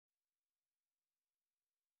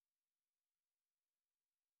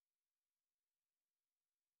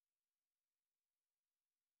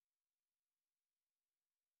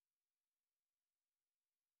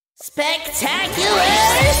Spectacular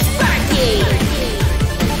Sparky!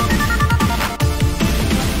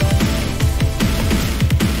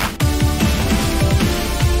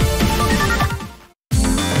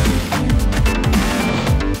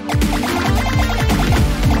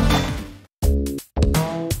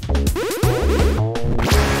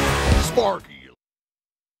 Sparky.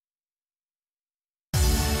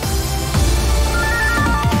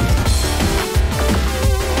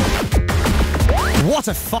 What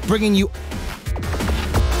a fuck bringing you.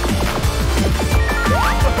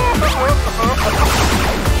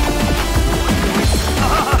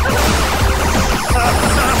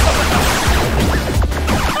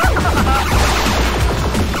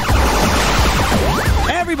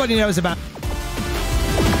 Everybody knows about.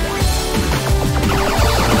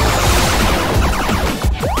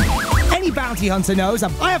 Any bounty hunter knows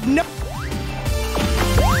I have no.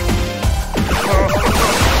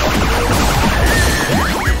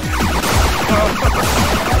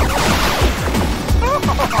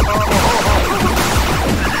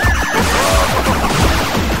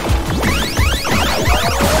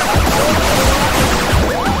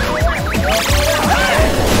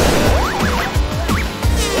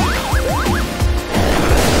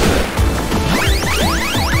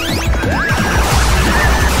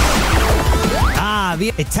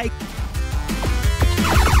 It takes.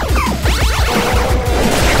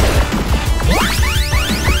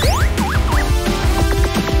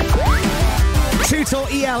 Tutor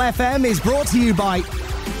ELFM is brought to you by.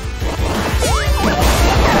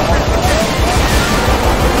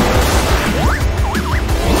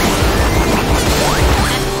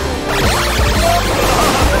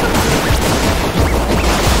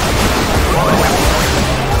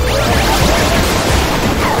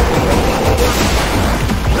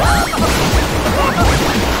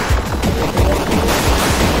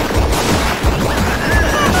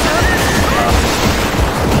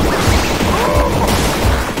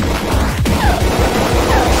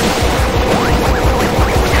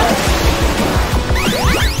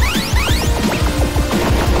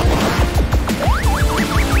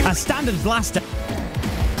 Standard blaster.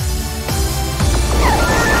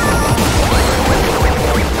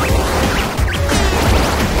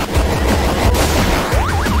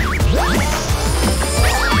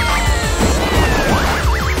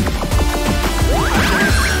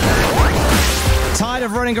 Tired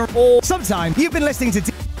of running around? Sometime you've been listening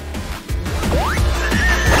to.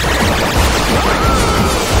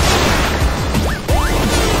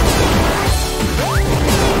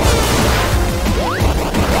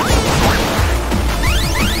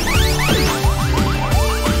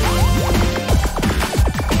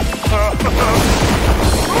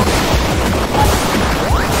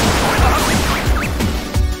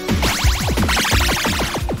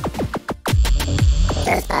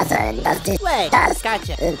 Wait,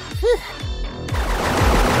 gotcha.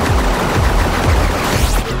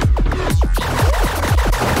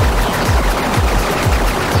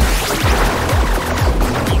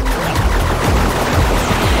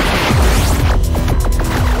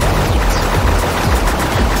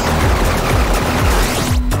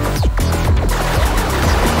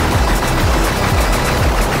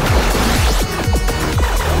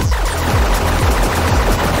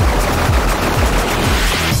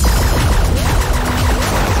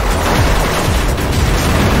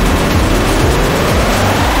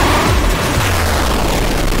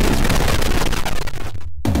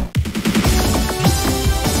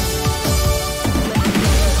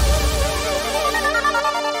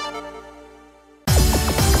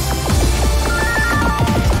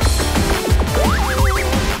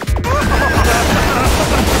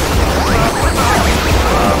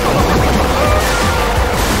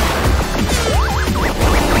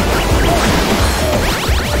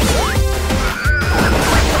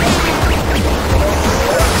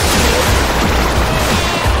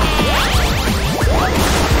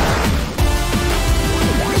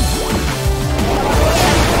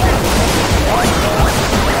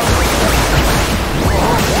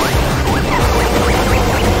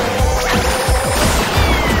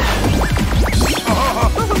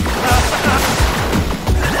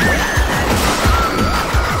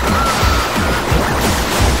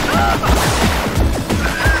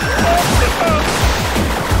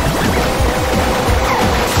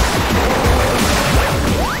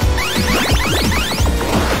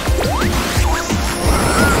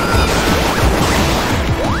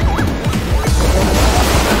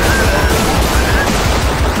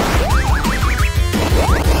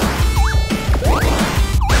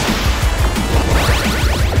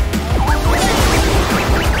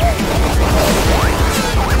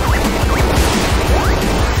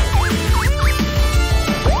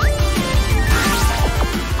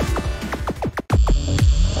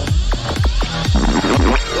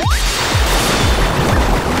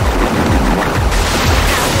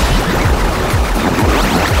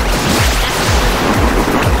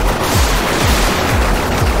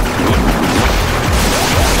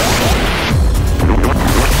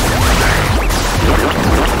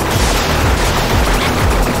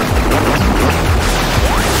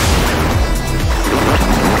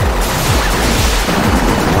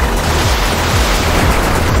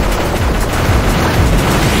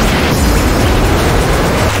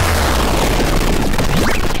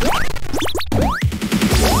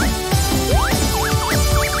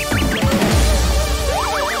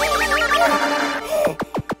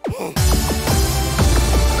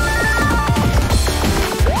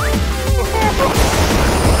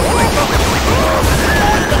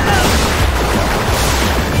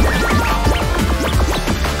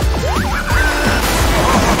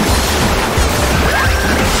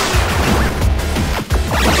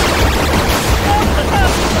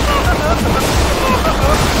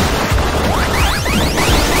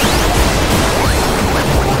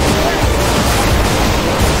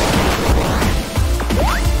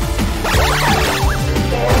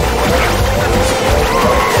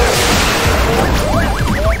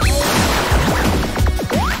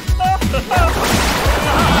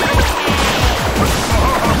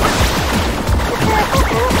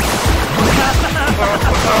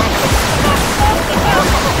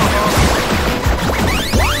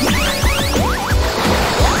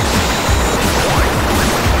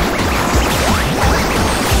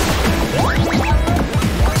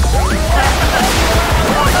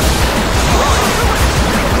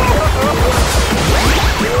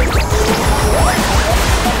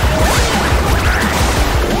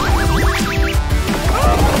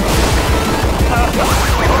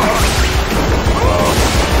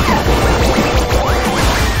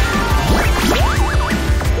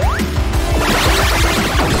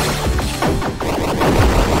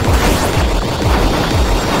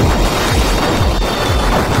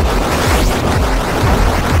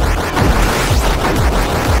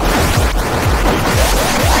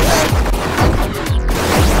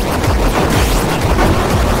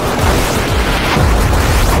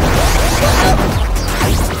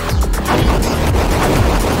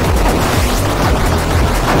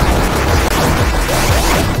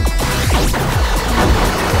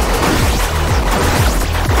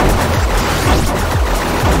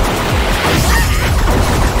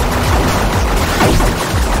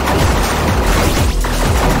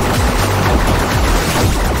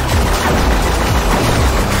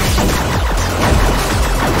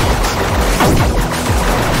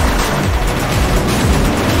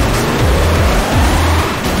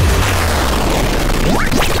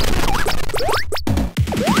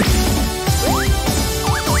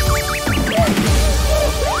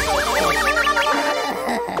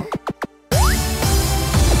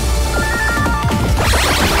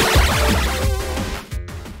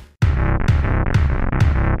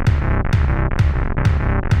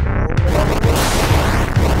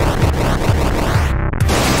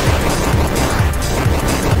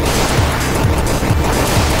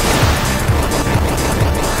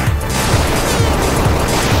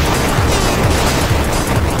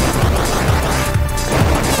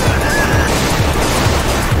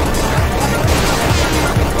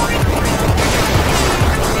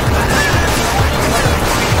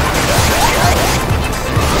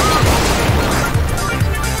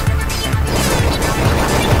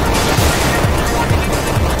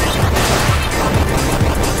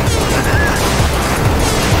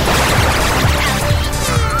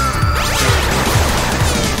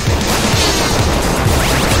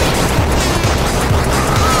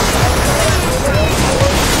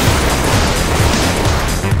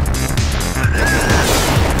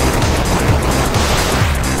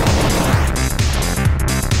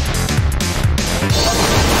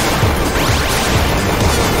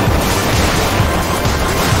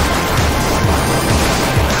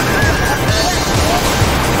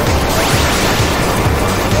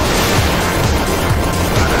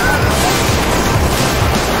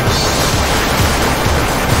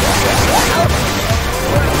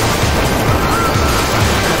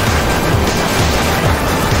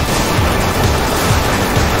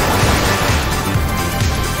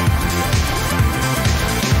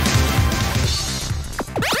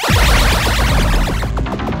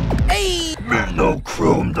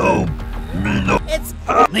 No, me no. It's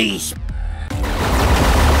me.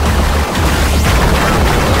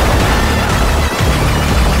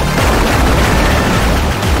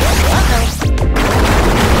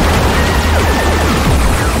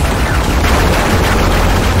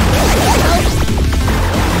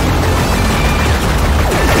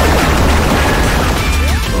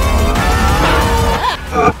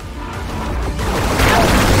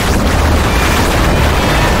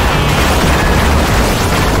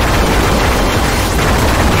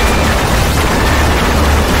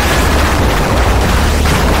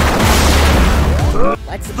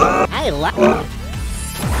 I love.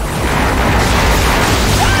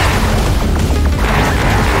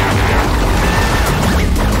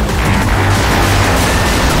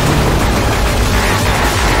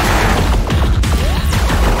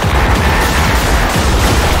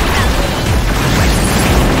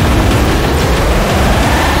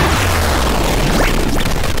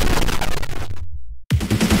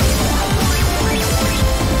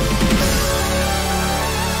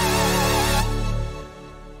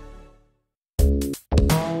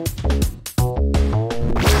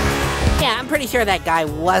 Pretty sure that guy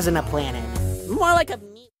wasn't a planet. More like a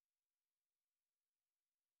meat.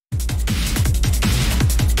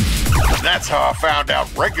 That's how I found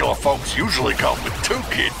out regular folks usually come with 2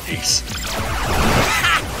 kidneys.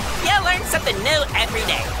 You learn something new every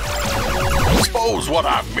day. Suppose what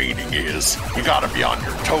I'm meaning is, you gotta be on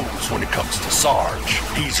your toes when it comes to Sarge.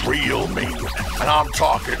 He's real mean, and I'm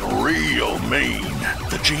talking real mean.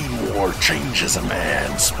 The gene war changes a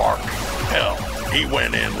man, Sparky. Hell, he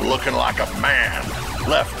went in looking like a man,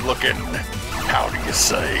 left looking, how do you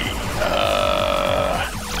say,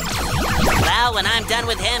 Well, when I'm done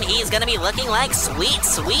with him, he's gonna be looking like sweet,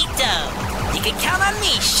 sweet dough. You can count on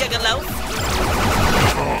me, Sugarloaf.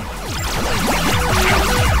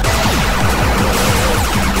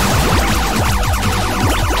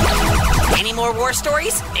 Any more war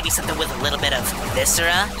stories? Maybe something with a little bit of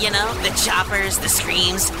viscera, you know? The choppers, the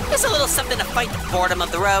screams. Just a little something to fight the boredom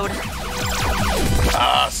of the road.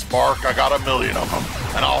 Spark, I got 1,000,000 of them,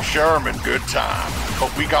 and I'll share them in good time.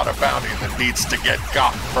 But we got a bounty that needs to get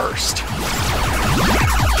got first.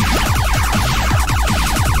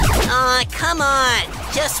 Aw, come on.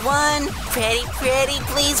 Just one. Pretty,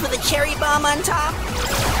 please, with a cherry bomb on top.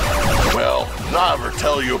 Well, did I ever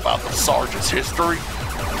tell you about the Sarge's history?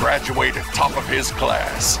 Graduated top of his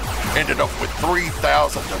class. Ended up with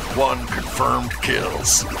 3,001 confirmed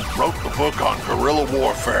kills. Wrote the book on guerrilla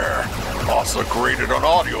warfare. Also created an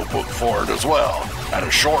audiobook for it as well. And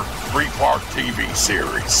a short 3-part TV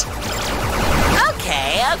series.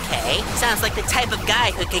 Okay. Sounds like the type of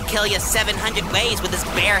guy who could kill you 700 ways with his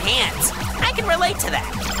bare hands. I can relate to that.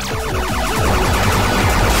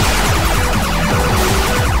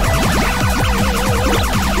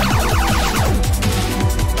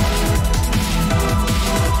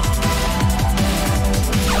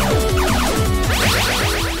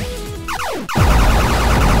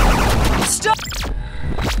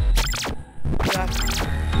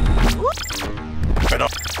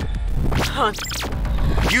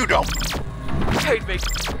 You don't. Hate me.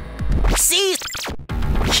 See?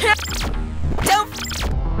 Don't.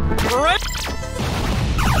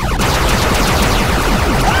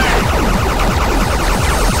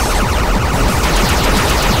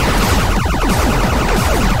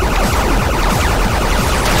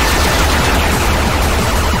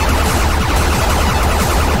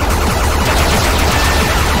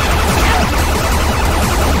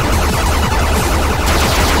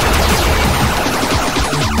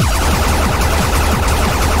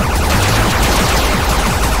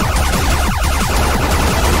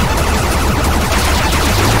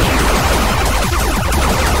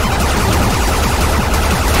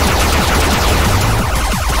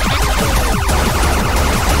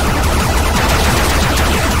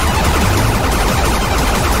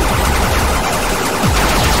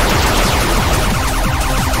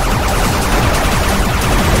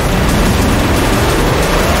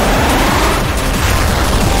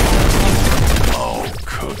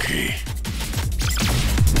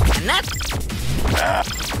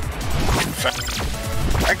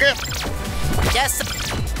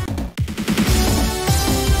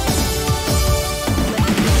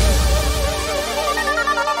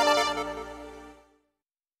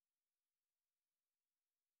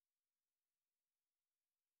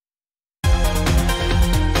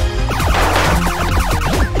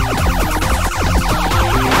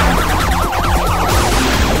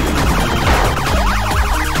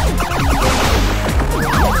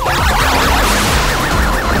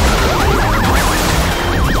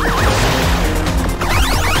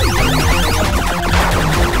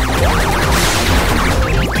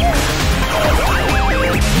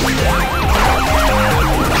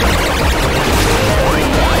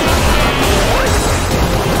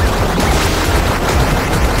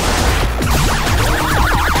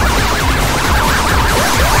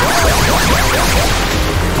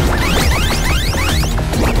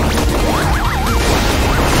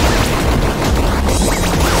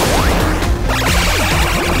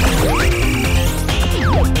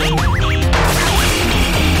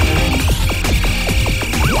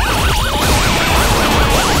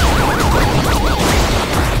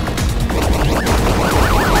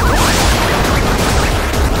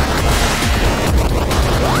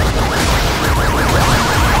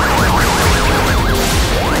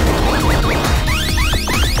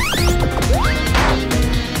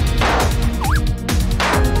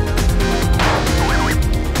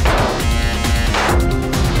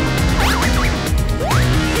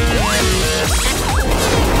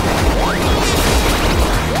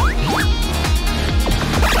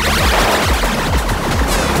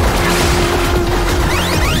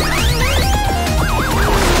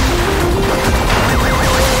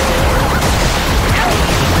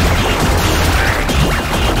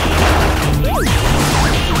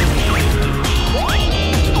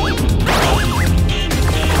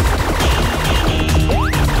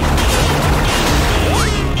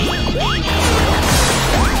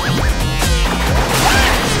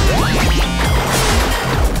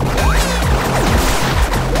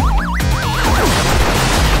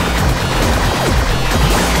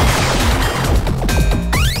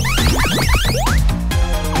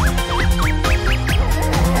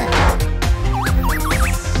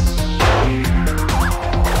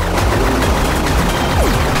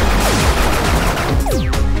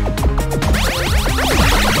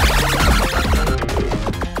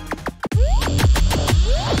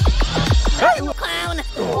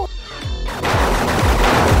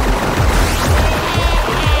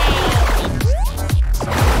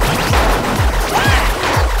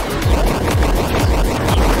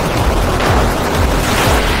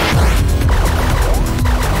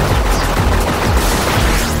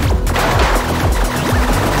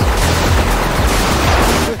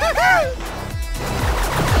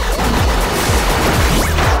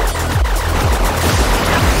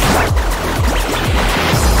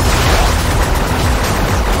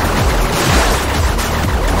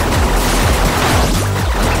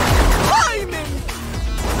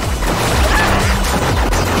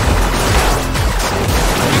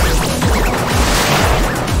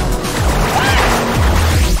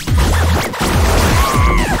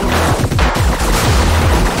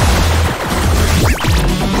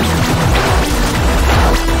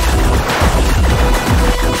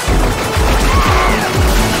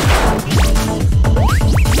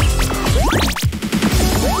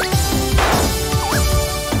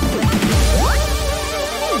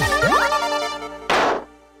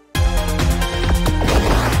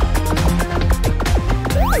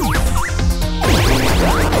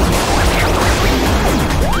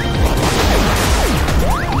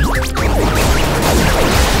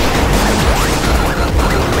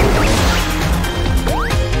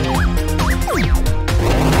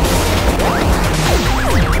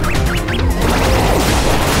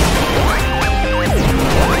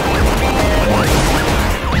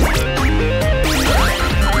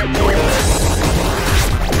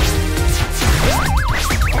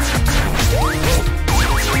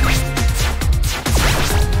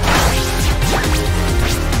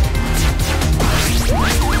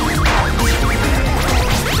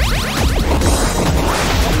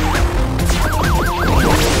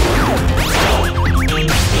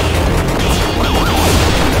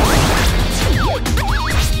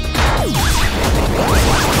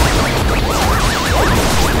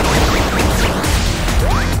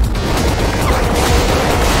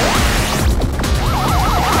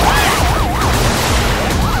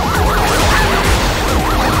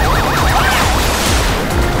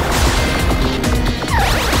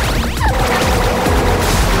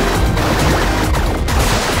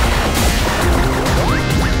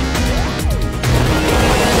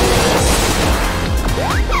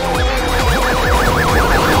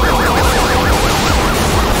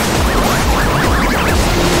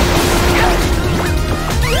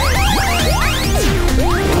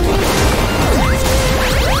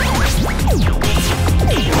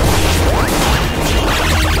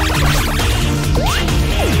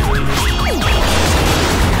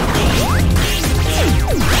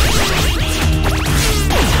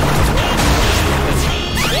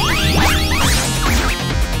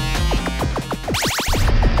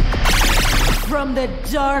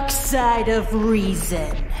 dark side of reason.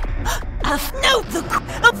 No,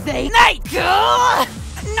 they night.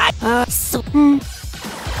 Night. So.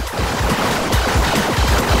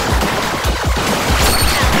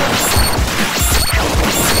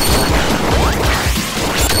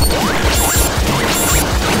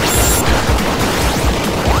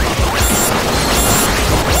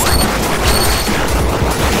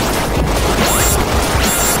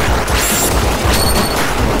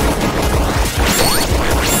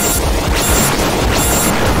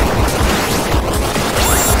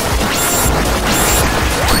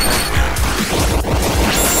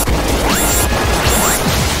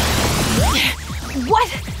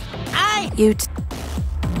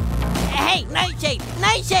 Hey, Nightshade!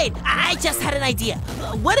 Nightshade! I just had an idea.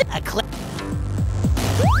 What if a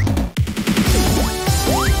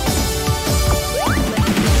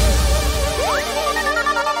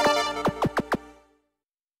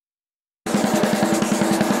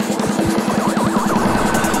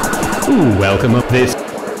Ooh, welcome up this.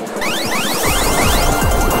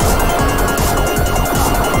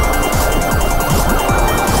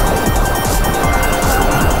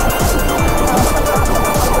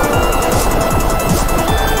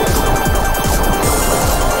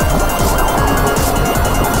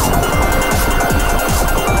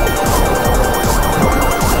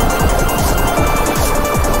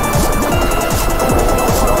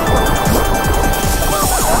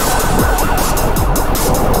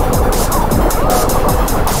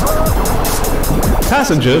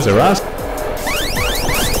 Passengers are asked.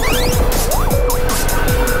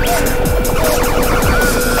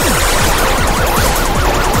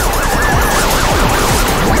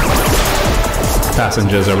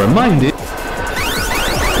 Passengers are reminded.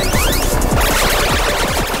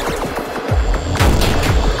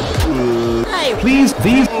 Please,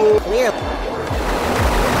 these.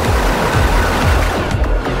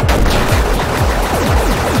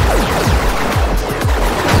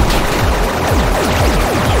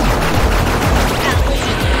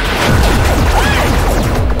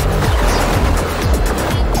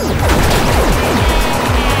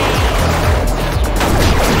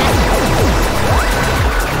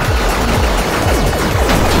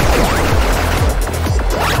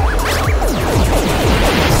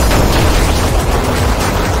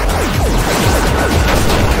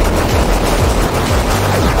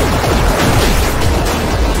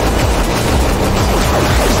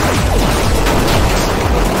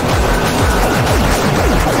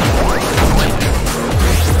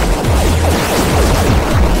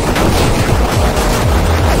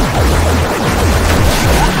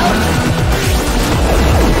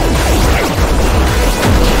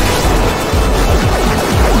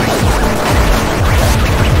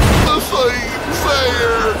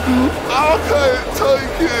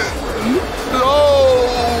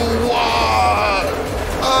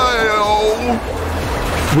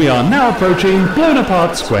 We are now approaching Blown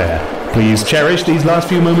Apart Square. Please cherish these last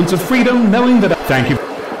few moments of freedom, knowing that. Thank you.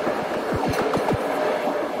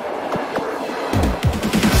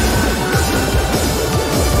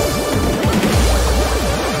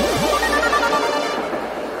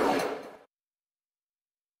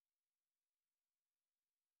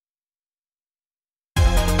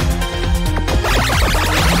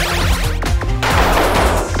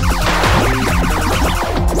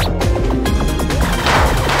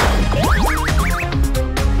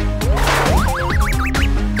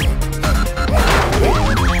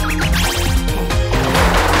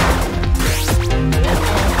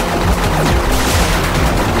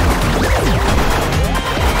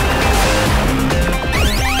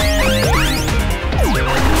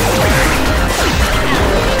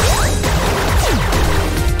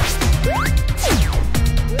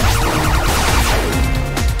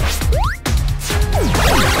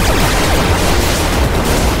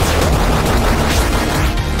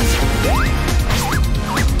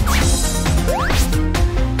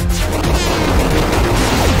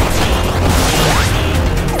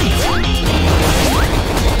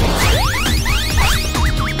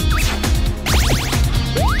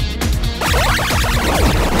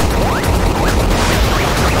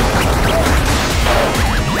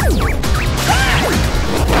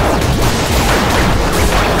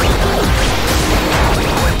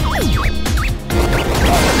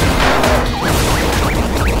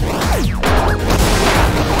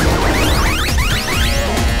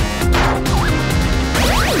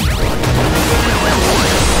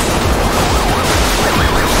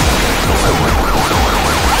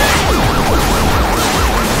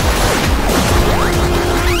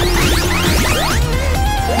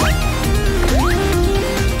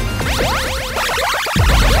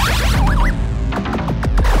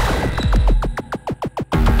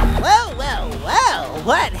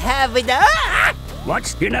 what have we done? Ah!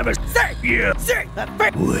 What? You never... Sir! Yeah. Sir!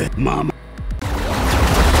 What, Mama?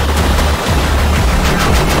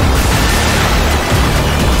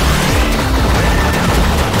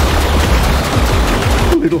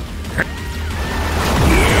 Little...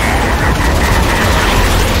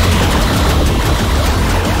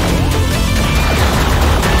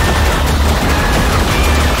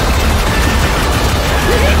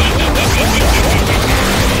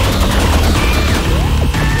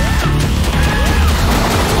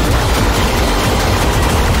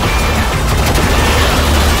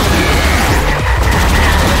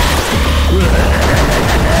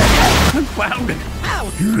 Confounded!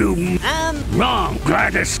 Ow! You... Wrong,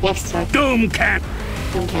 Gladys! Yes, sir. Doom can't...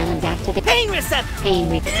 Doom cannons activate. Pain receptor!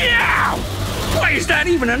 Yeah! Why is that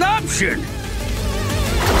even an option?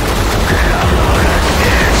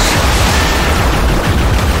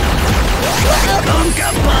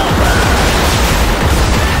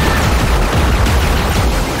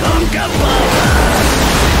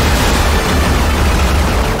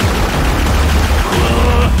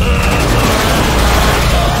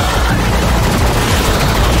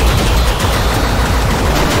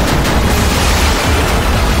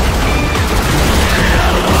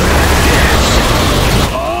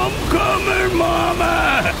 I'm coming,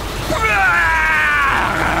 Mama!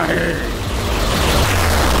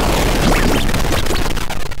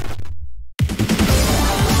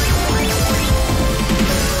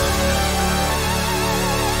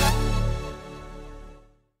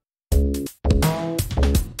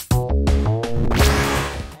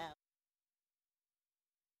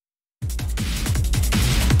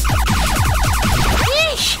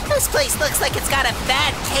 Yeesh! This place looks like it's got a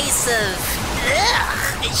bad case of... Ugh!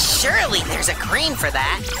 Surely there's a cream for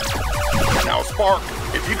that. Now, Spark,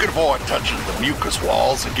 if you could avoid touching the mucus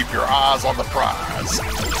walls and keep your eyes on the prize.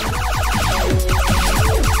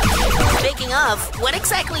 Speaking of, what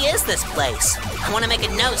exactly is this place? I want to make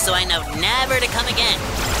a note so I know never to come again.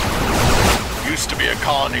 Used to be a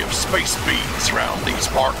colony of space bees around these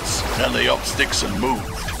parts. Then they up sticks and moved.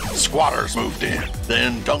 Squatters moved in,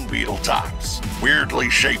 then dung beetle types, weirdly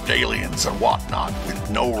shaped aliens and whatnot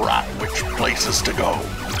with no right which places to go.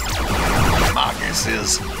 My guess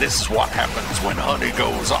is this is what happens when honey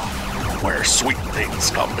goes off, where sweet things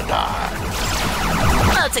come to die.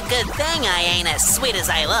 Well, it's a good thing I ain't as sweet as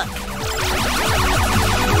I look.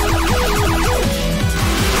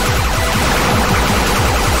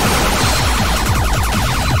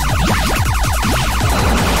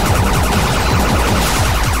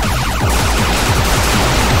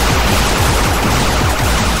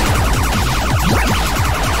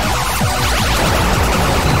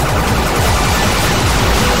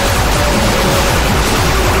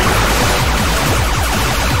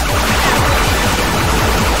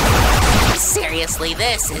 Seriously,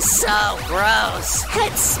 this is so gross.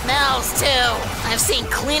 It smells too. I've seen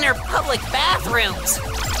cleaner public bathrooms.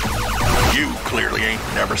 You clearly ain't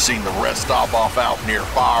never seen the rest stop off out near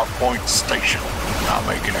Fire Point Station. I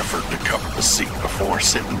make an effort to cover the seat before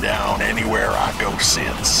sitting down anywhere I go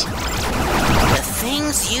since. The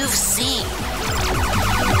things you've seen.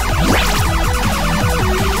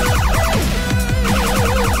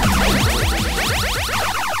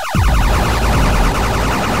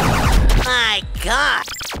 My God.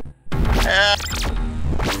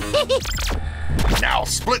 Now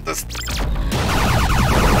split this.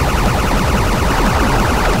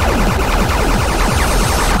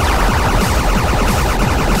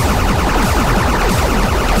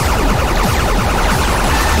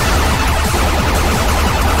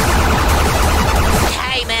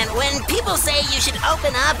 Hey man, when people say you should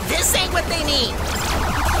open up, this ain't what they mean.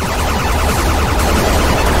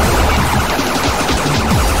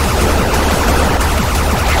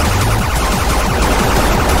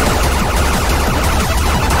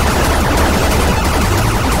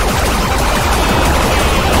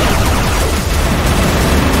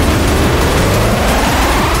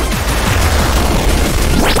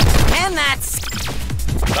 And that's...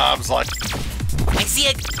 Times like I see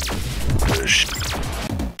it. this.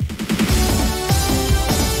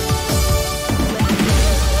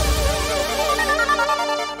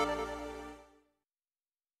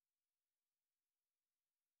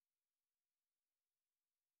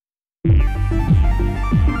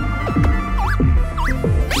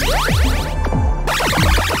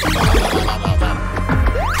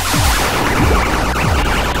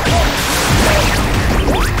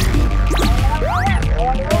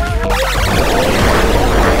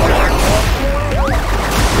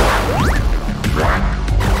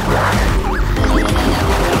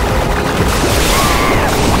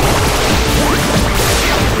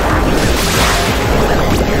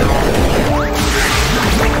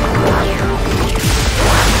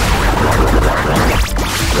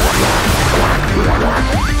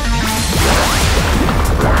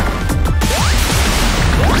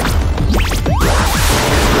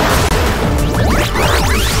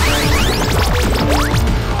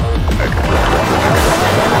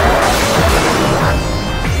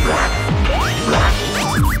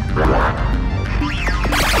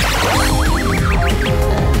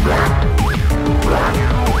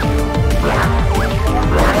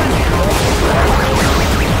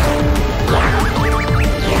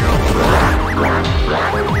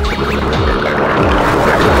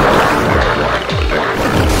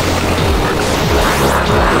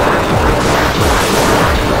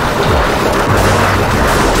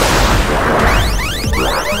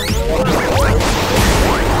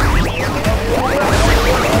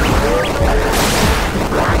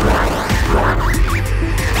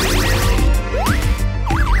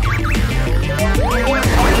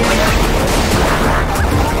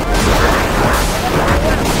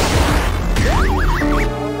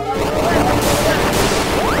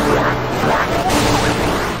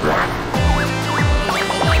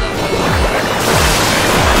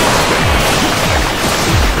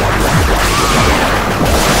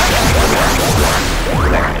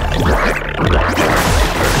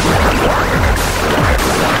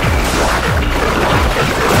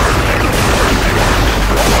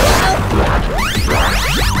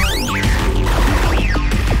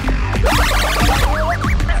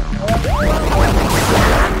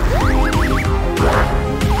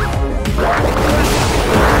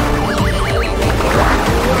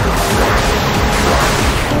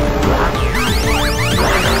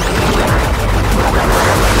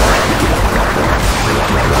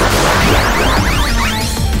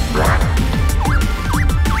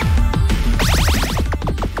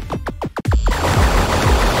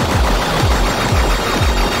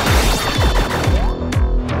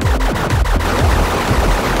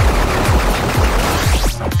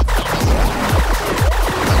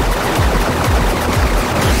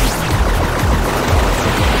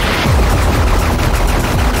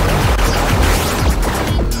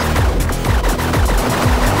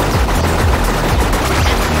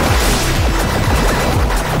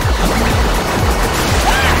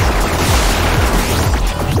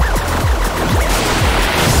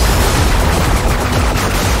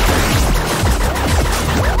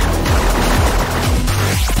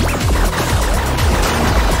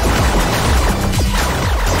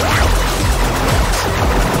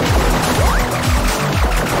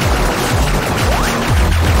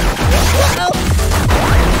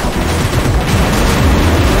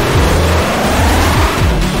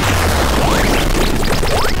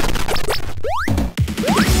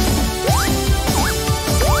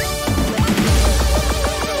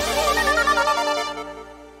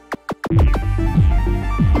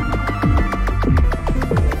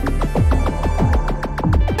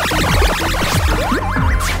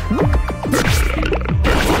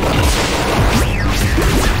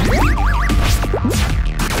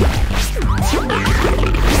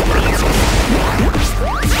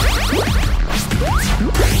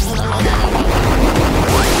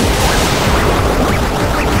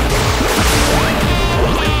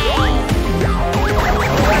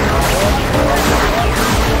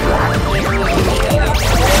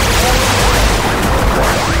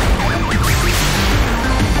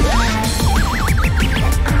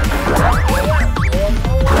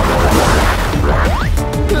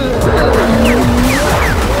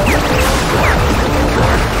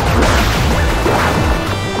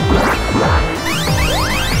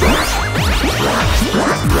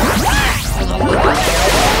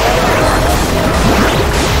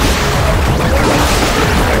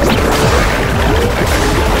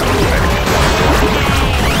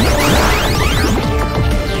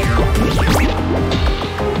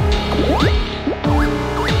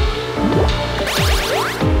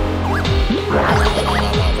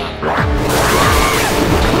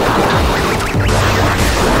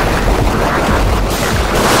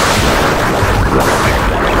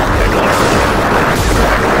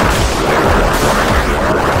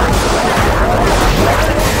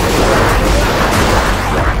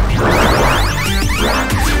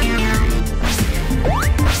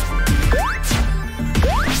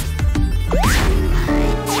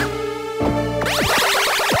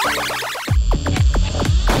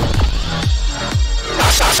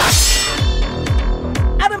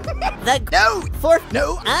 No! Fourth?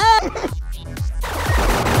 No!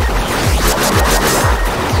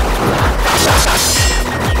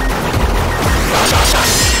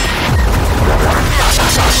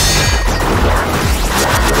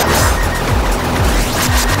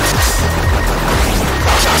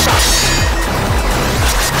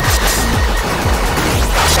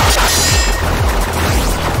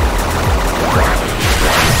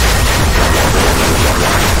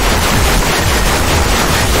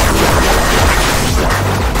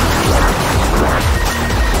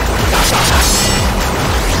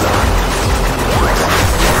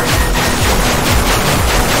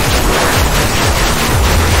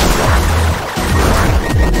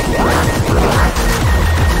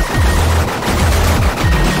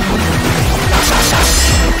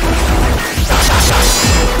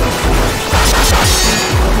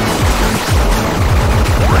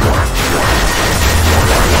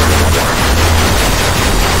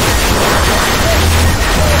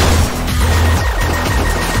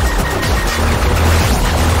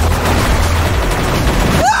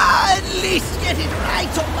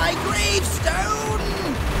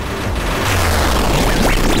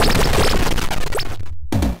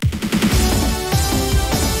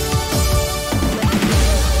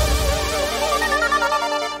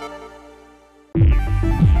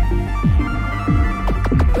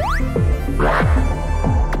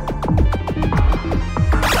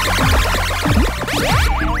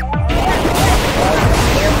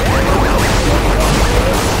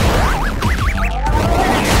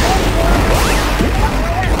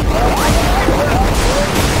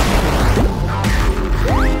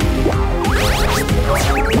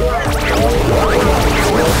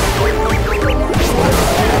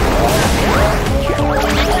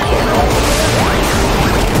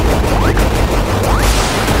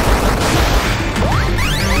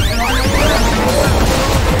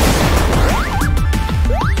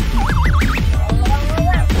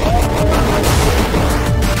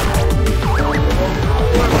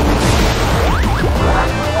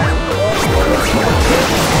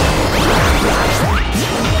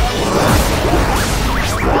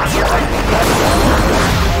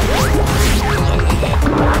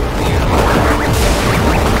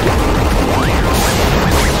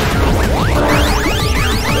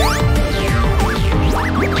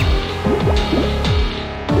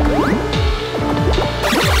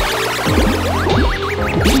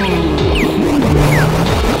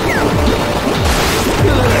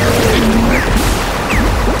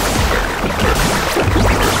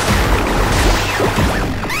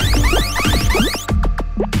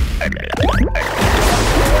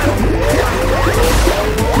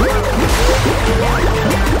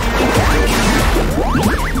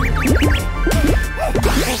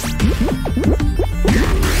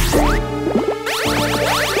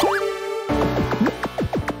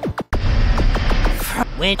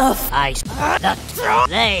 With ice, the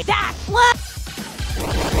they that what?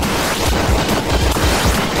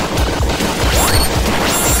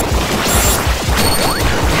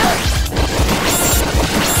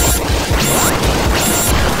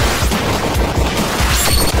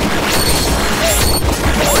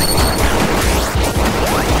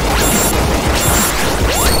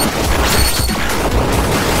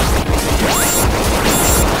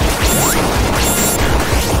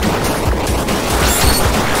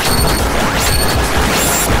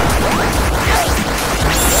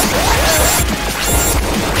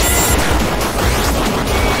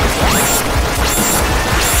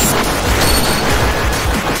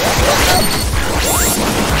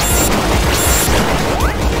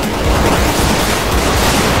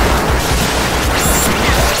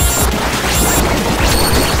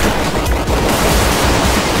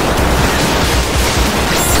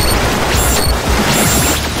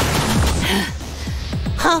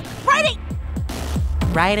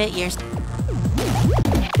 Right at your...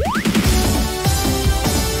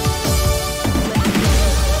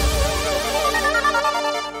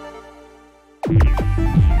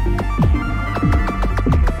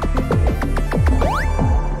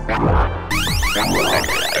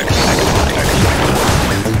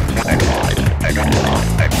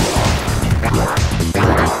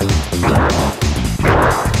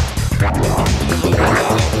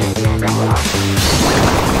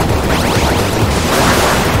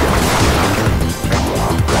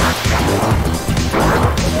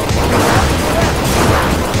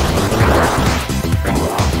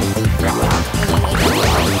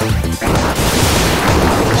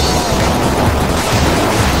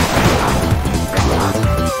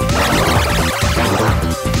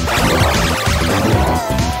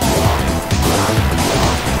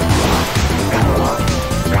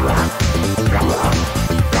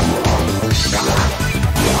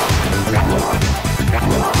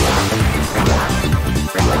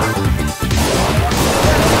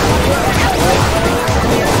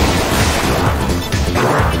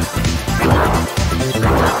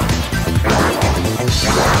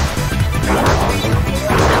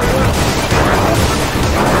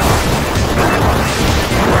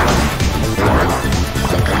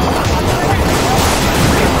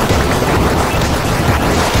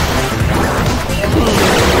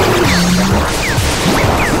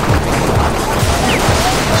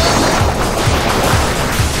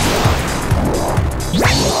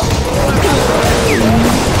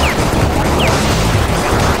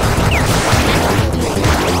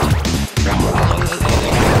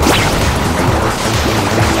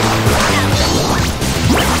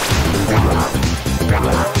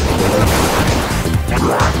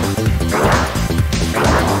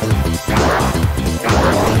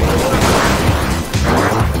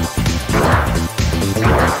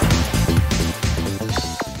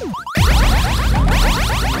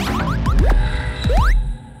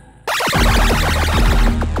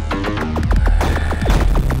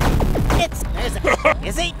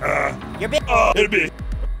 You're big. It'll be.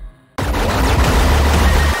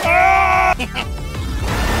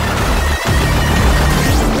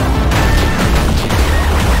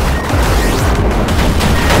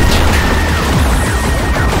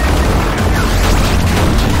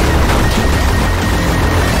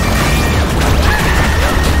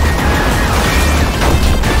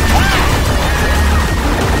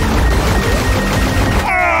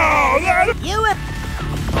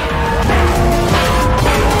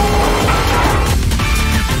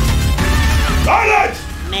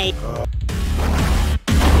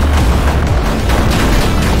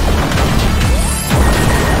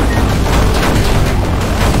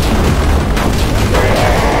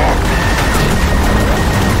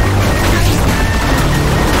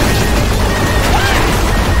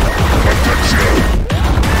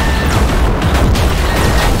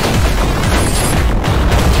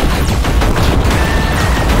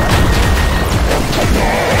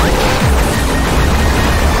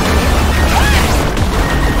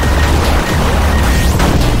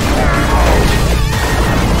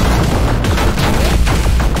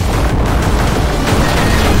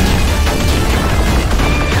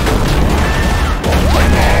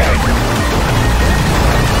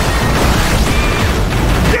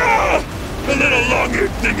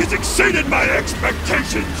 Exceeded my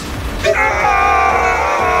expectations!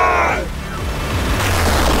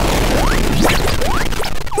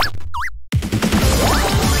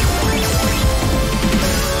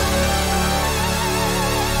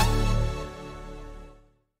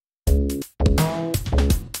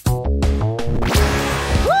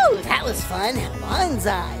 Woo, that was fun.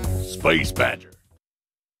 Bonsai. Space Badger.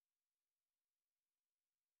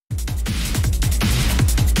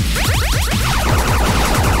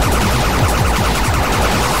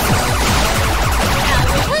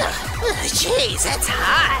 Jeez, that's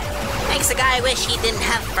hot. Makes a guy wish he didn't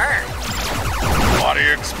have fur. What do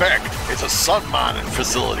you expect? It's a sun mining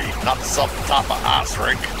facility, not some top of ice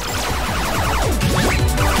rink.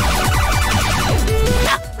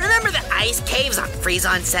 Remember the ice caves on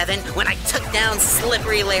Freezon 7 when I took down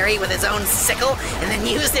Slippery Larry with his own sickle and then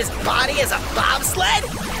used his body as a bobsled?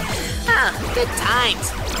 Ah, good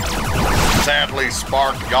times. Sadly,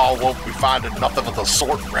 Spark, y'all won't be finding nothing of the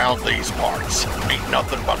sort around these parts. Ain't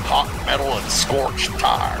nothing but hot metal and scorched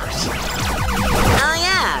tires. Oh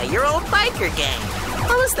yeah, your old biker gang.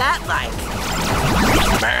 What was that like?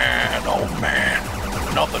 Man, oh man.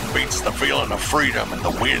 Nothing beats the feeling of freedom and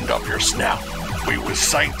the wind up your snout. We was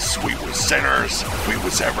saints, we was sinners, we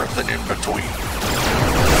was everything in between.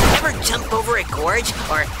 Ever jump over a gorge?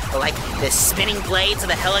 Or like the spinning blades of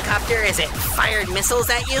a helicopter as it fired missiles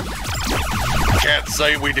at you? Can't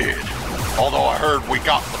say we did. Although I heard we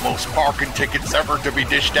got the most parking tickets ever to be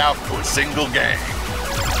dished out to a single gang.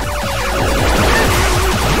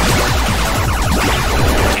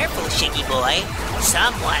 Careful, Shiggy boy.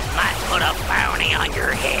 Someone might put a bounty on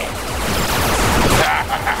your head.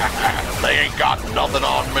 They ain't got nothing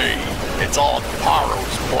on me. It's on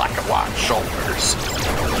Pyro's black and white shoulders.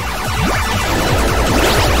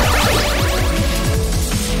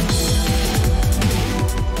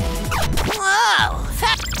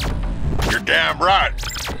 Whoa! You're damn right.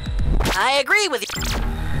 I agree with you.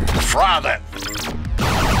 Fry that.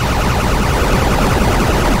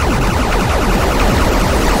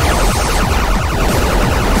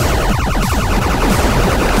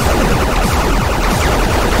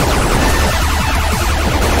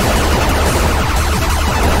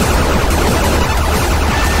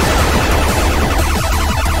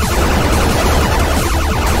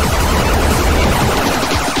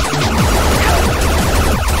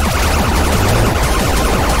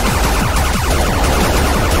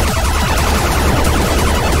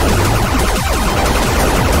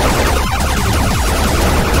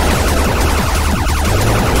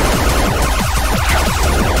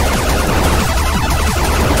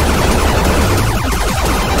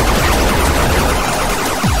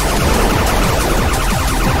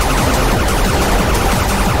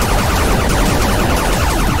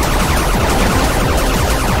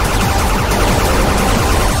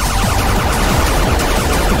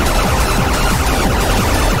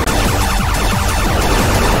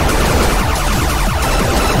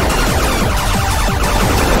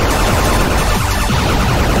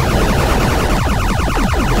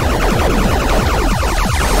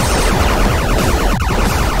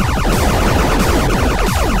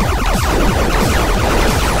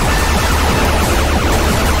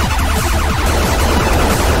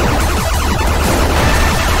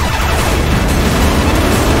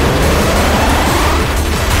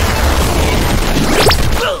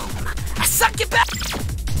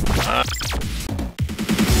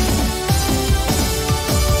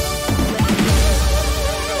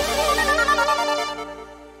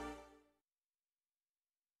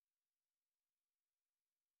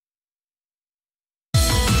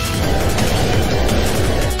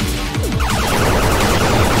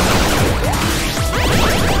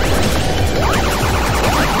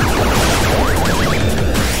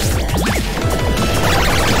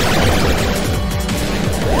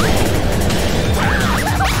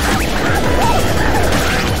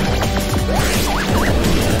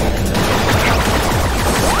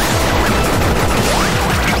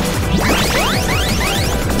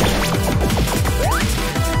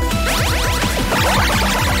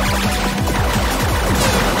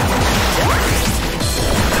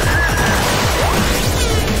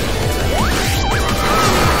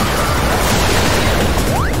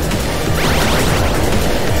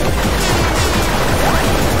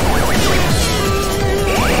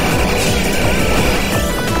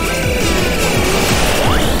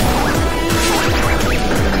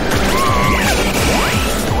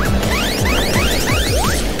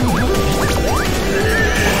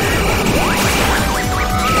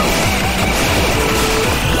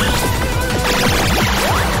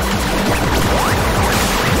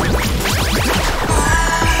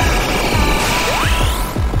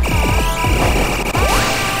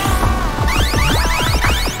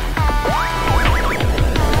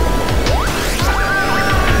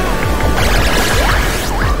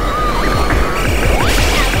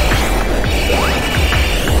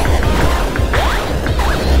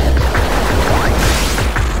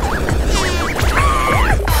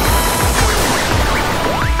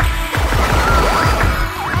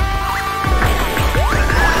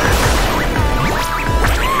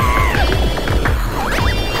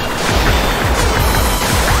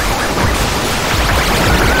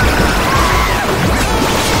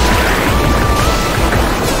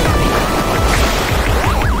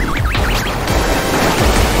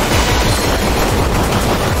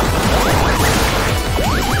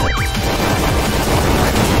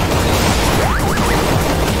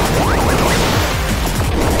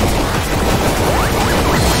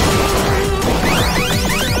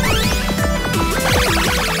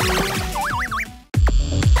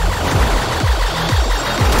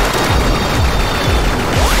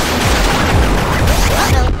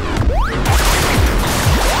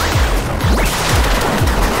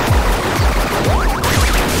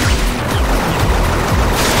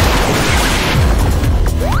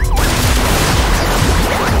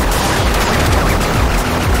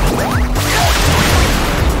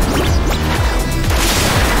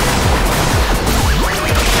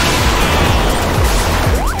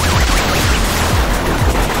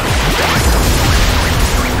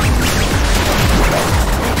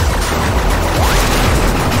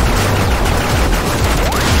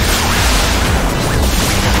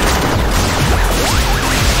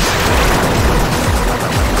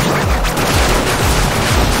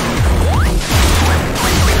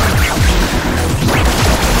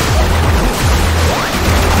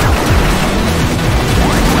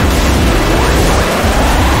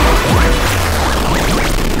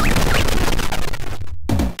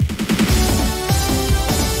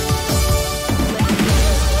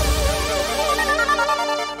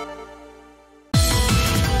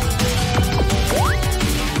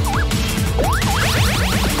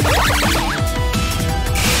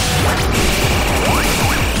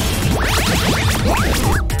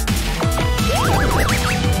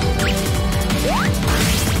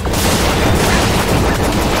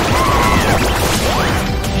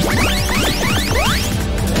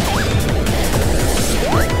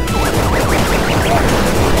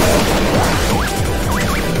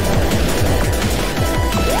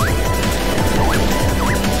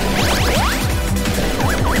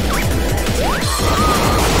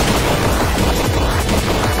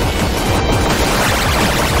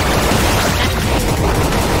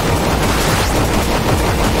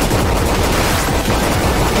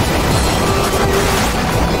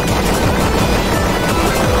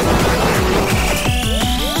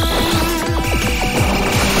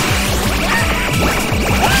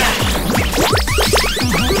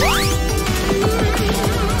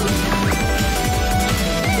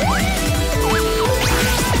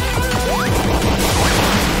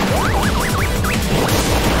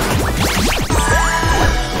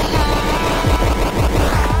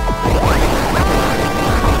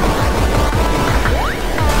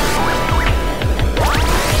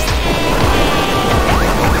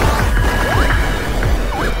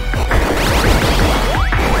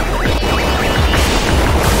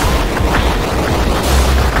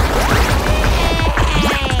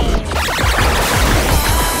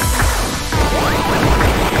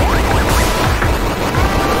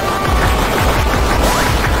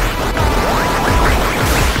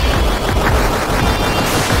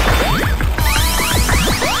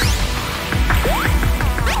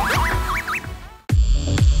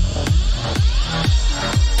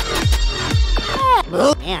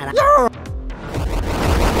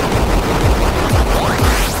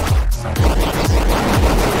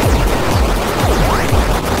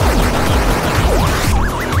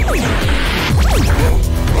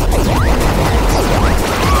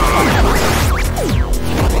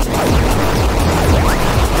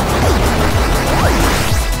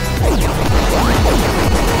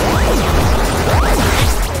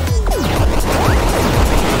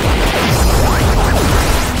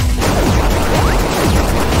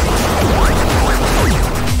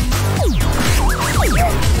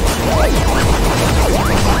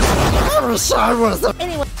 wish I was a...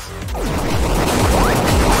 Anyway.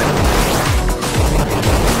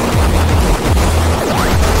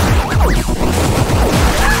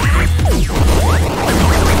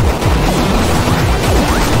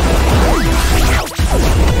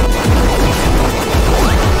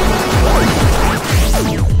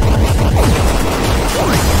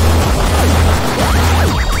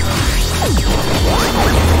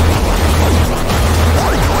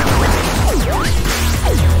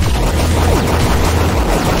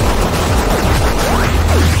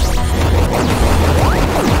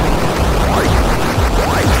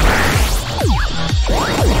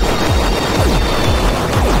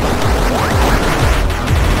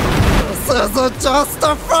 This isn't just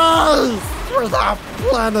a phrase! Without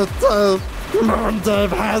plenitude, Moondave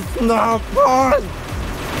has no point!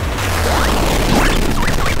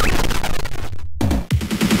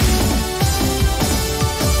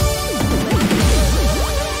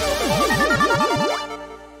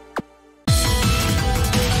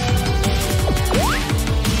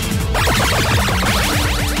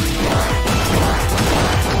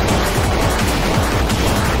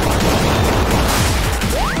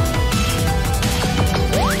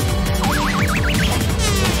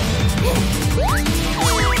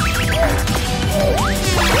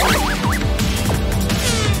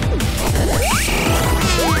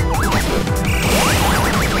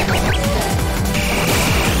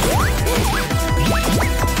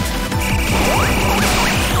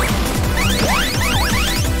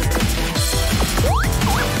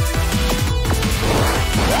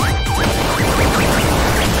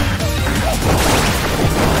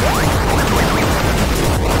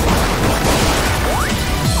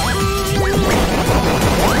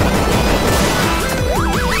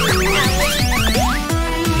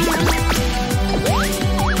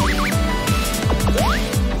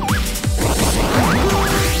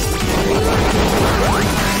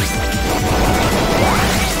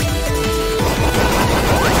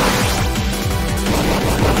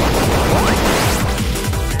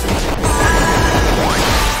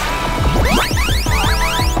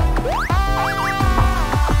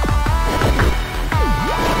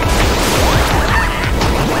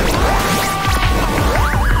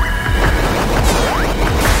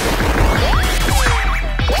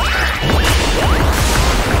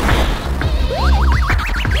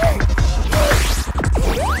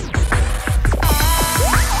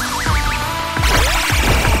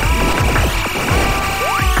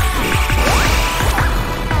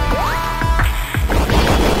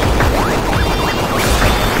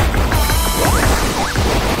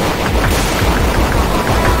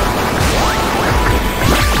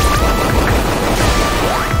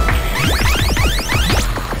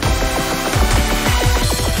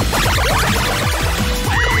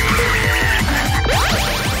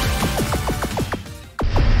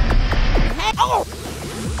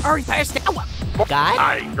 Are you thirsty? God?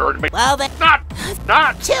 I heard me. Well then.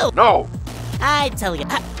 Not. Chill. No. I tell you.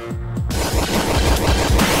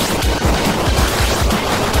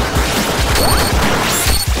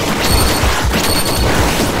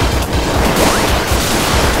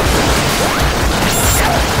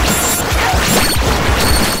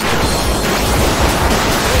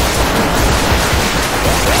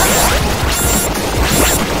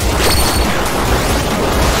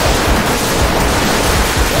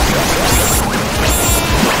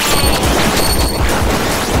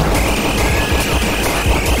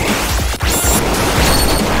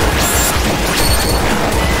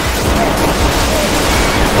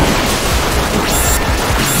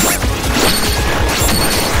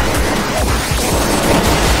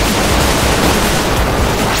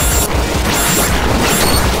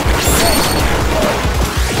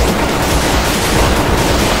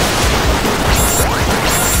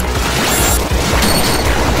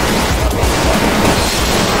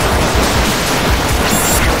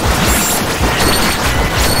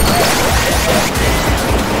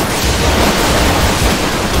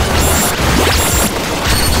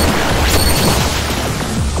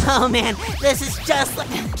 Oh man, this is just like...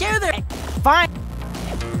 Get there! Fine!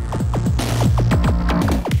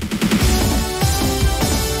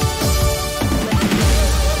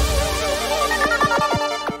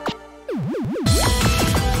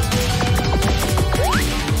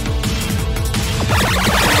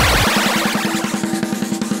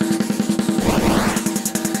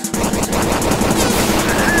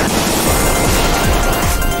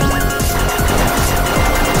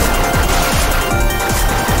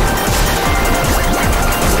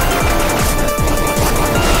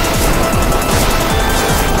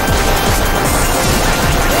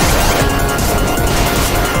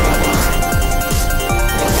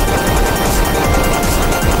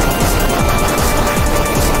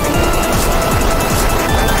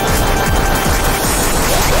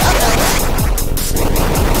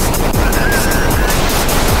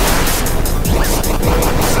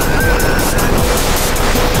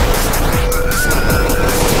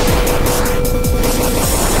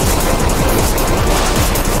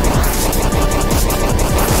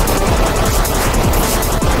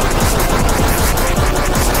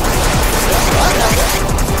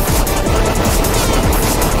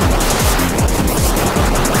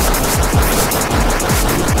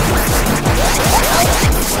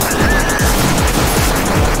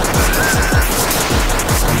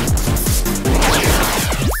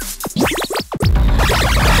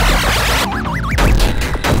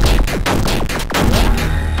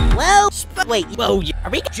 Wait, Whoa, are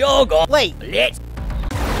we jog on? wait. Let's.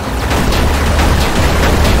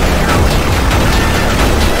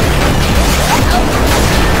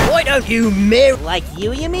 Why don't you mirror? Like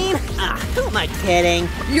you mean? Ah, who am I kidding?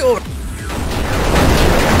 You're.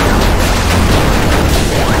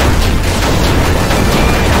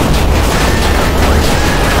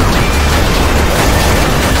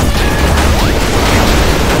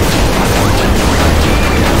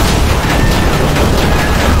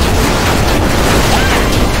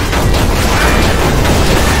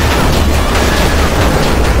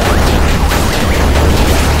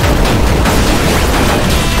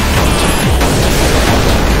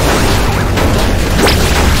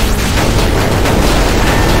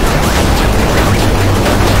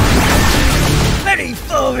 Very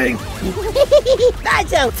foaming.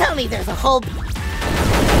 Don't tell me there's a whole...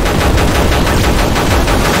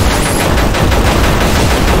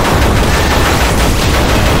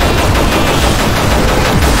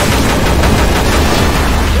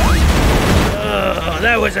 Oh,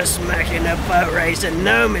 that was a smack in the boat race and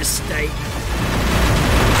no mistake.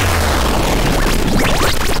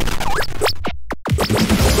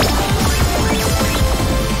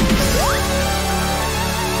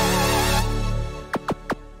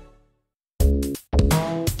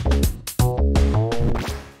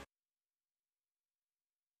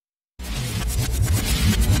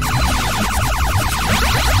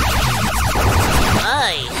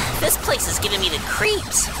 This place is giving me the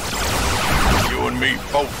creeps. You and me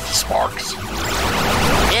both, Sparks.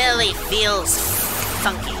 Really feels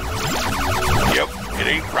funky. Yep, it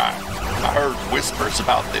ain't right. I heard whispers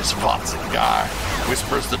about this Watson guy.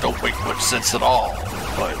 Whispers that don't make much sense at all,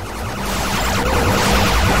 but...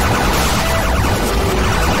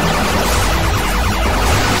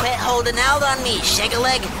 Quit holding out on me,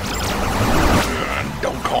 shake-a-leg.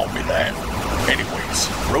 Don't call me that. Anyways,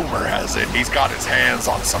 rumor has it he's got his hands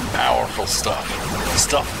on some powerful stuff.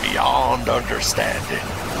 Stuff beyond understanding.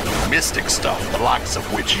 Mystic stuff, the likes of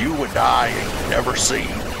which you and I ain't never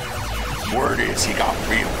seen. Word is he got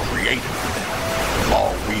real creative with it.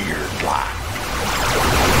 All weird like.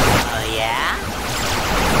 Oh,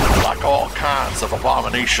 yeah? Like all kinds of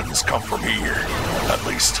abominations come from here. At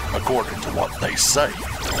least according to what they say.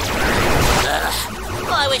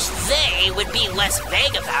 Well, I wish they would be less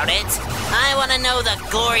vague about it. I want to know the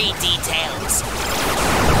gory details.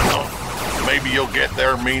 Oh, maybe you'll get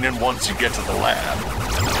their meaning once you get to the lab.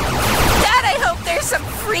 God, I hope there's some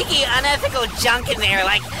freaky, unethical junk in there,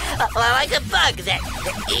 like a bug that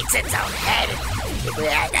eats its own head.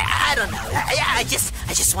 I don't know. I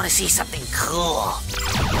just want to see something cool.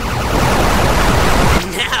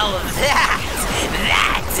 Now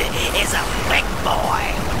that is a big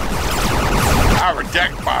boy. I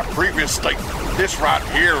redact my previous statement. This right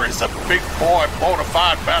here is a big boy bona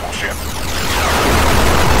fide battleship.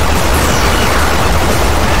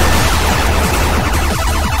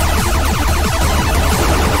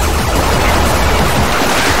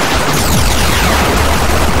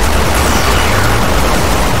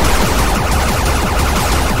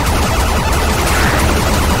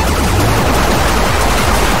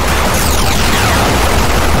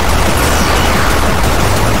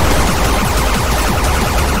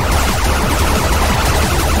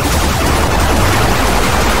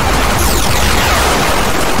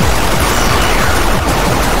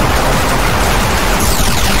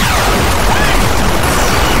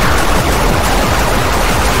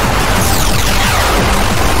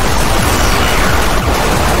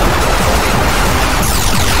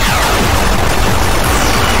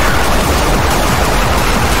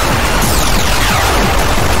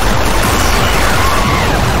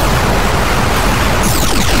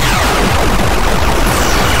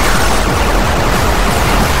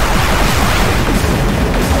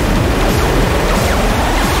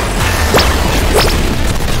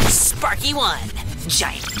 Sparky 1,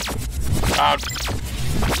 giant.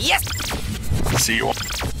 Yes! See you.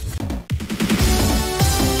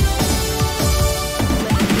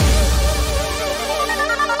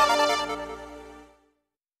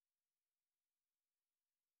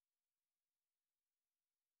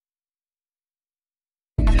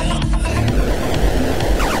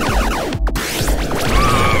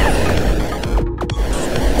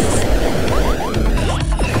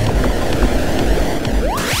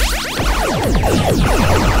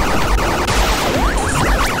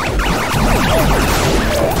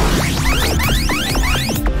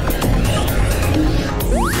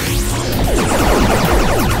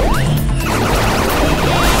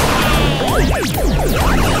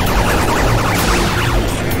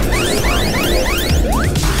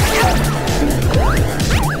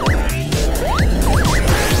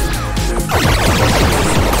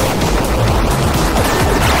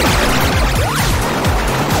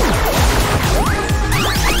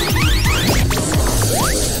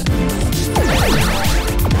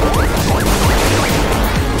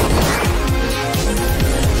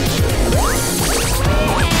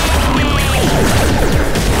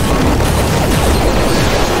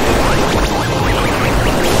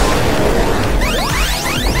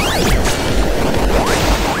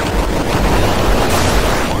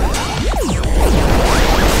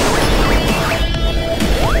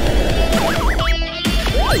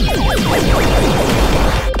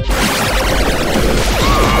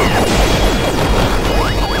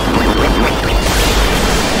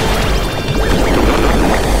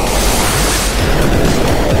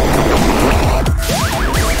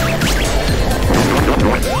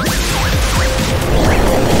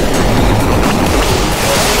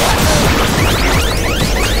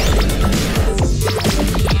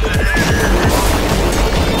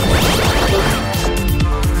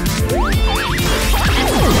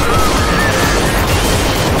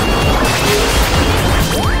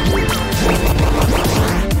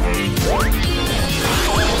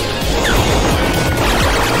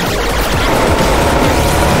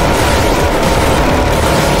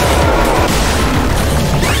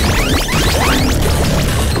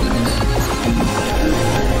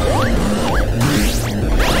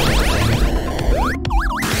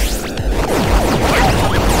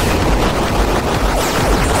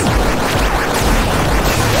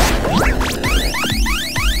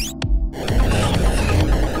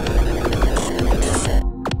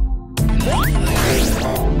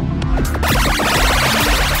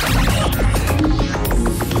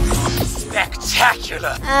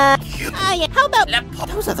 How about...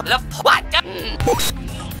 Those are the... What?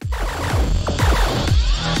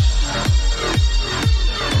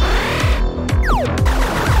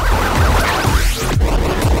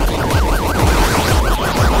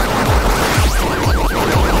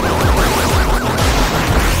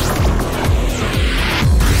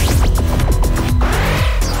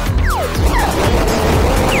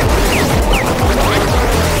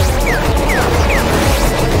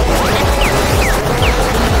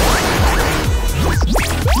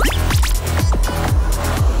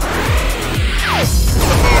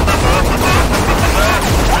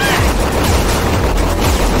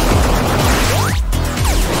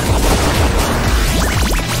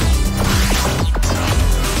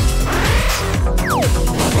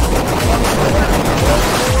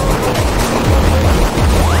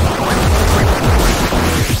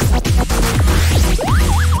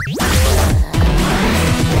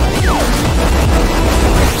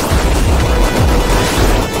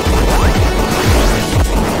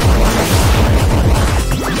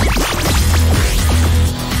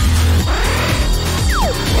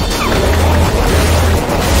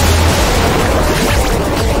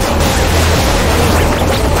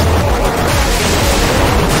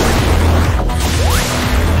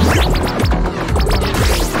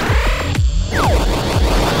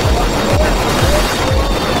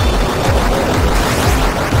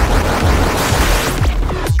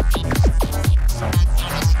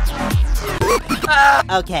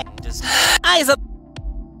 Okay. Eyes up.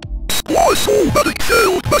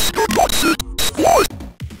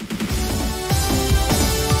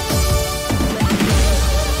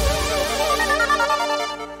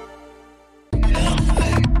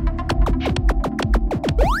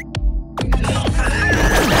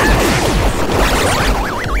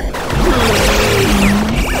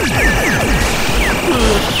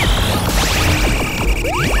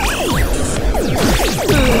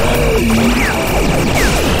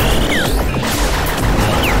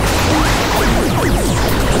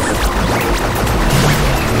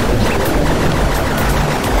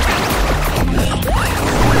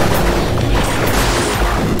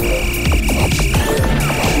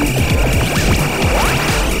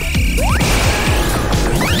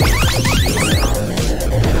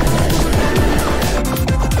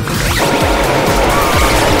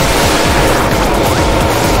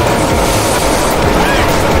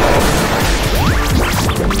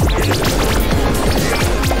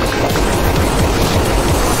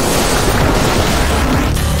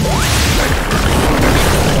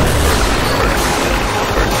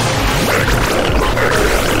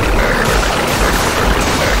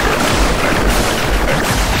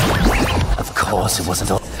 It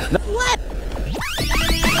wasn't all... What?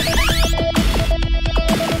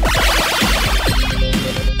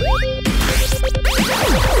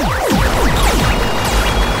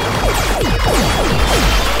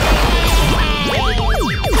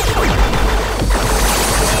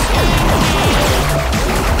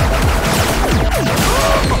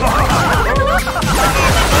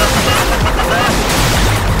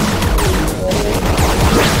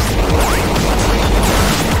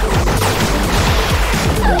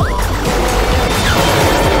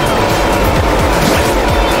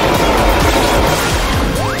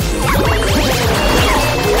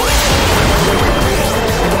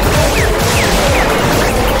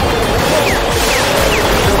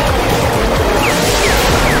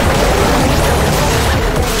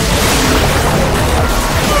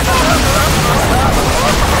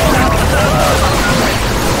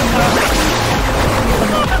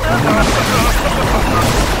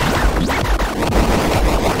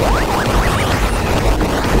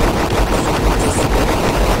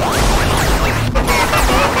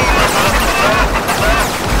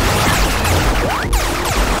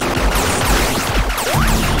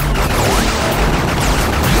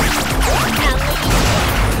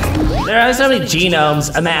 There are so many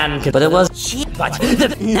genomes a man could, but it was but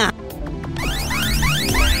the Nah.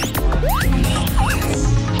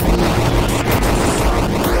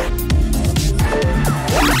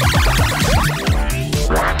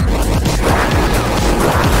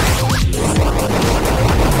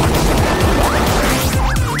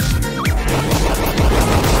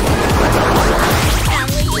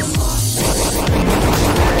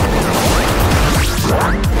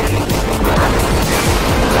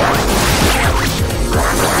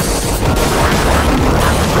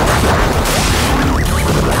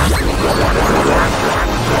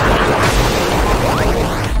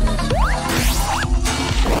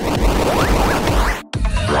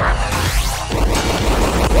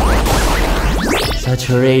 such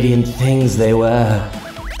radiant things they were,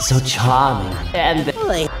 so charming, and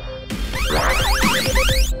Boy.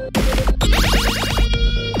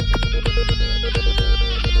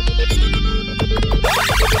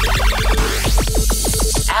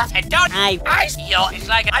 else and don't I feel it's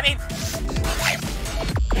like, I mean...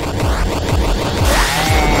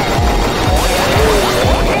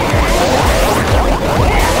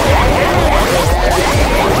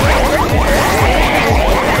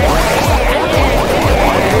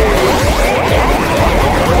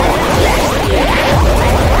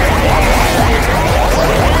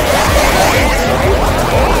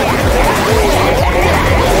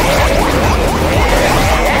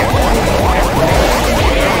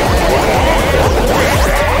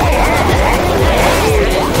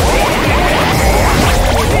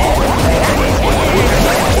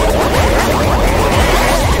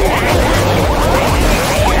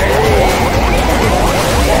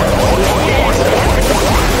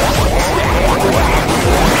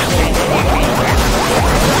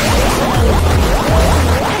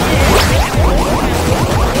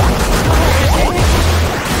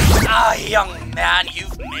 Young man,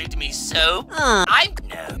 you've made me so... I'm...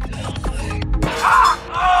 No.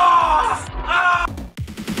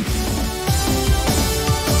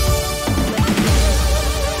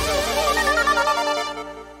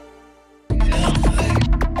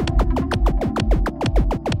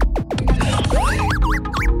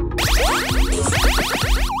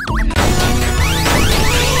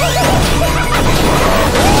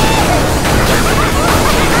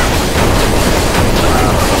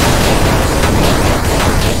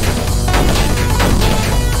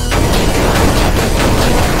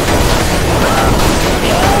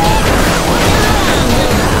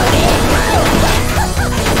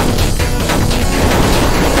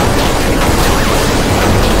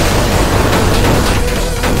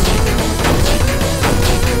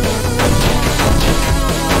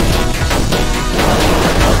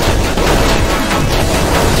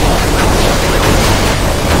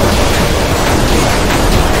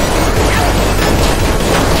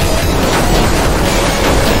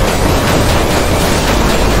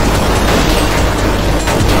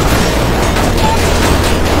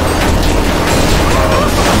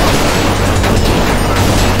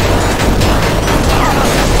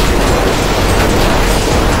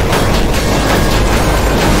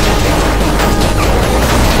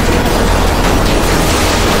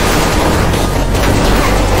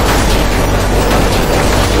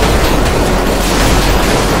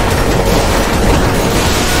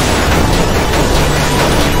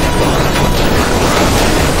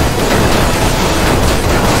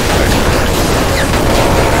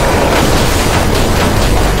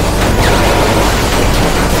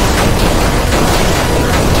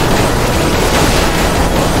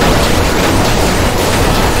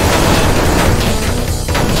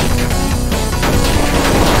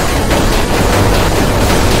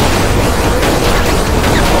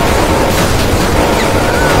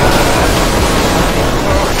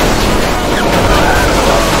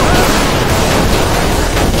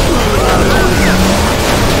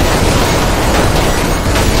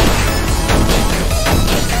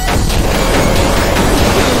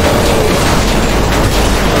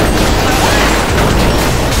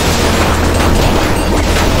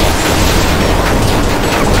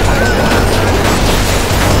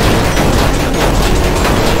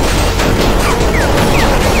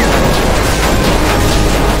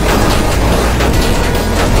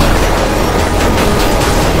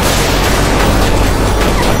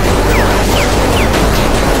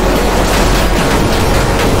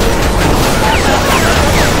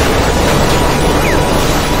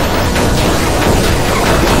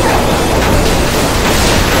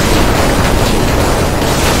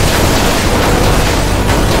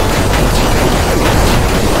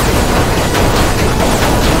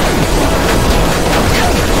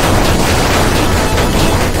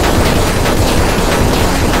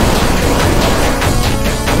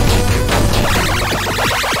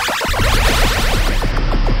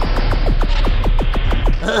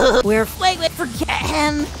 We're wait, forget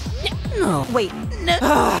him. No, wait, no.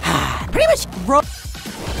 Pretty much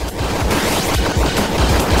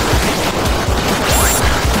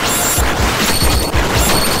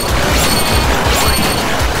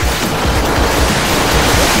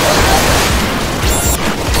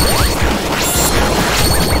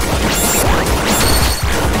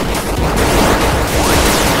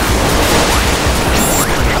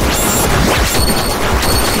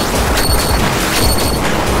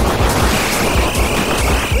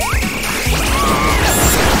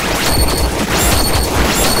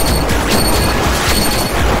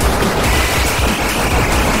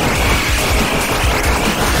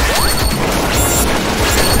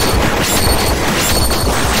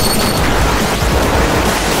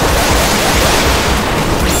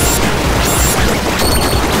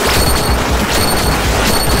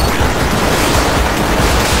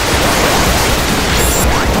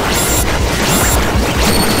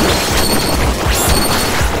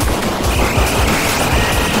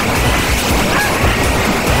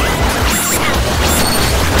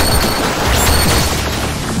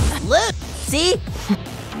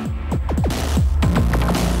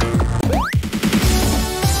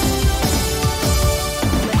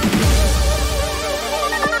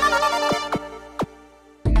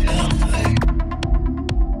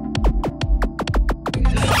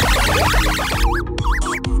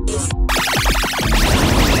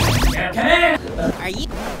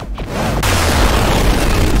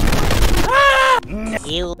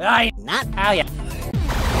you. Not how ya.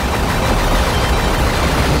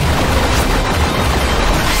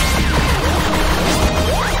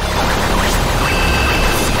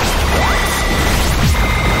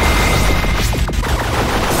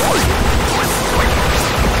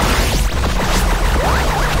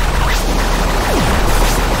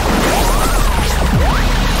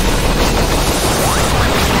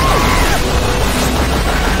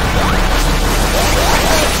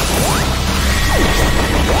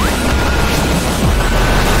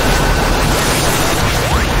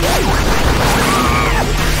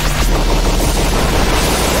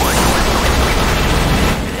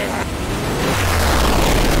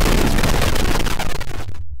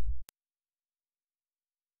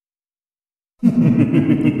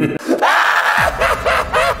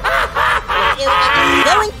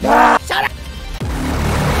 Shut up!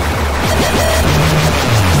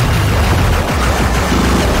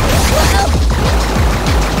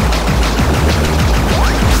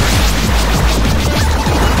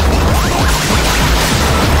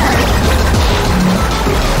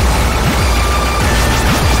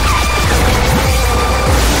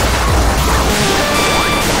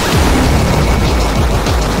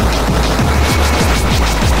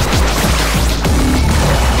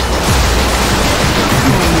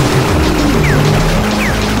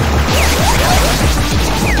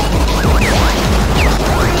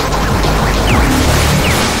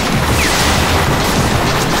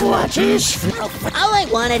 All I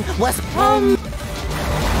wanted was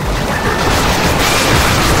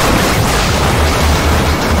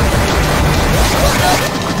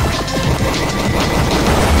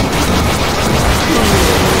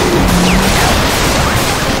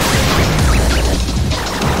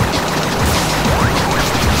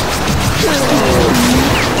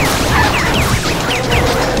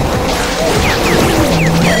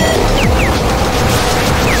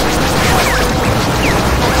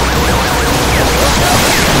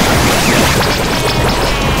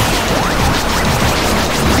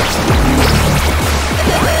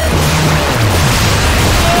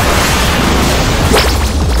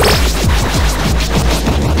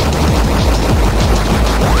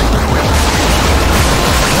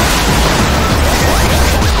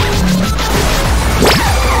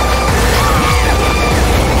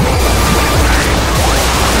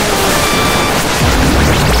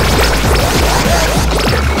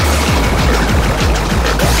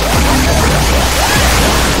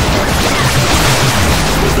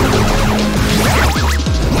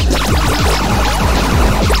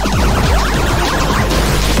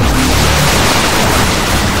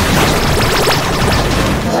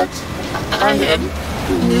I am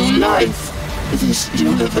new life. This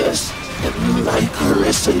universe and like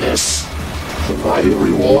listeners. My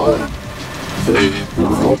reward, they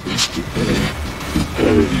promised me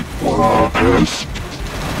a promise.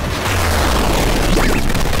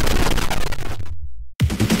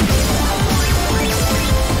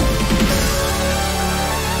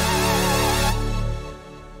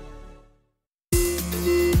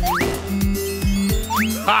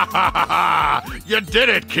 Ha ha ha ha! You did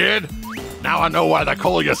it, kid! Now I know why they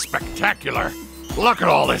call you spectacular. Look at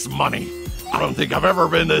all this money. I don't think I've ever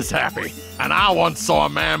been this happy. And I once saw a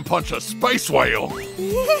man punch a space whale.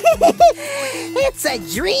 It's a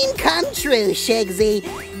dream come true, Shigsy.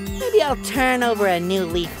 Maybe I'll turn over a new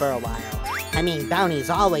leaf for a while. I mean, bounties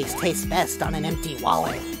always taste best on an empty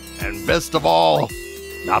wallet. And best of all,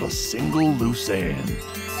 not a single loose end.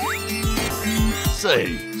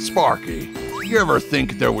 Say, Sparky, you ever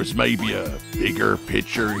think there was maybe a bigger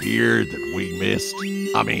picture here that we missed?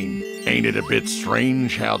 I mean, ain't it a bit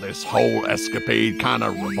strange how this whole escapade kind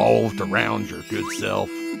of revolved around your good self?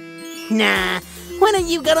 Nah, when are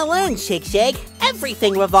you gonna learn, Shake Shake?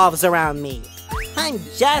 Everything revolves around me. I'm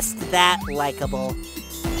just that likable.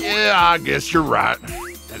 Yeah, I guess you're right.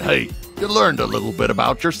 And hey, you learned a little bit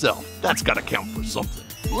about yourself. That's gotta count for something.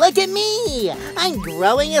 Look at me! I'm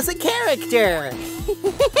growing as a character!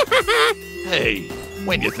 Hey,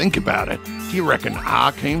 when you think about it, do you reckon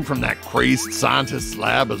I came from that crazed scientist's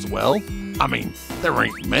lab as well? I mean, there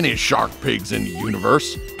ain't many shark pigs in the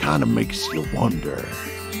universe. Kinda makes you wonder.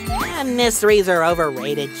 Mysteries are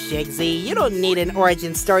overrated, Shigsy. You don't need an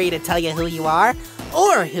origin story to tell you who you are,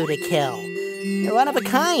 or who to kill. You're one of a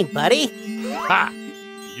kind, buddy. Ha!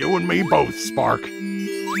 You and me both, Spark.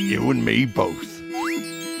 You and me both.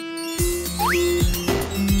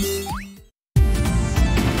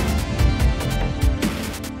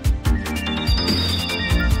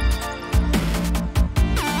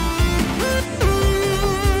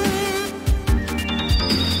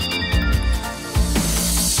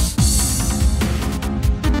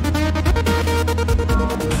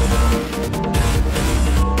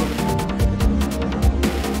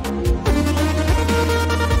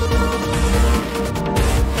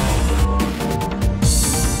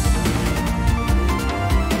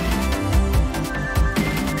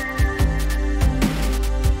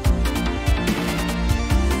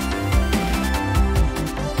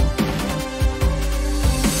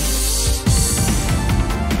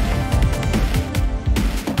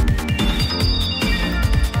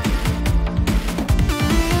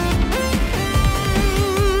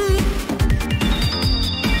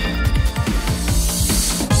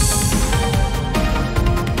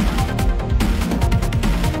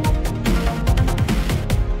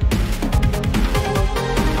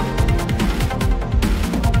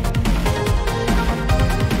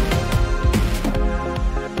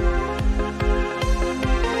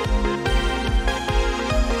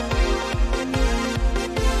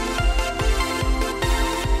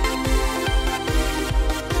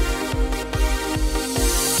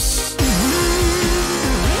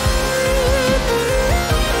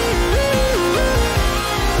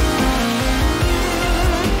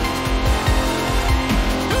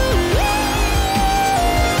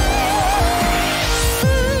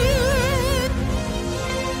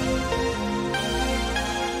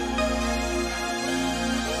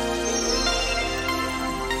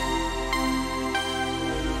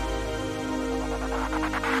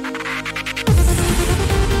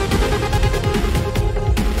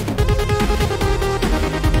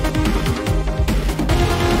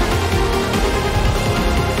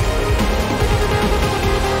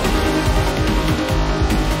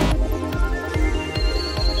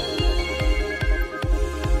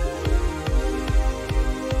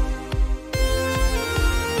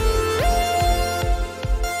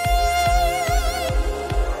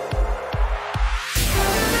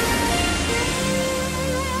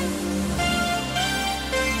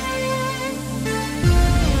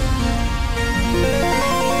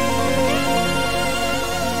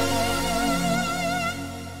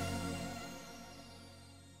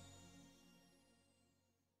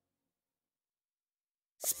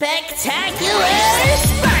 Spectacular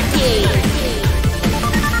Sparky!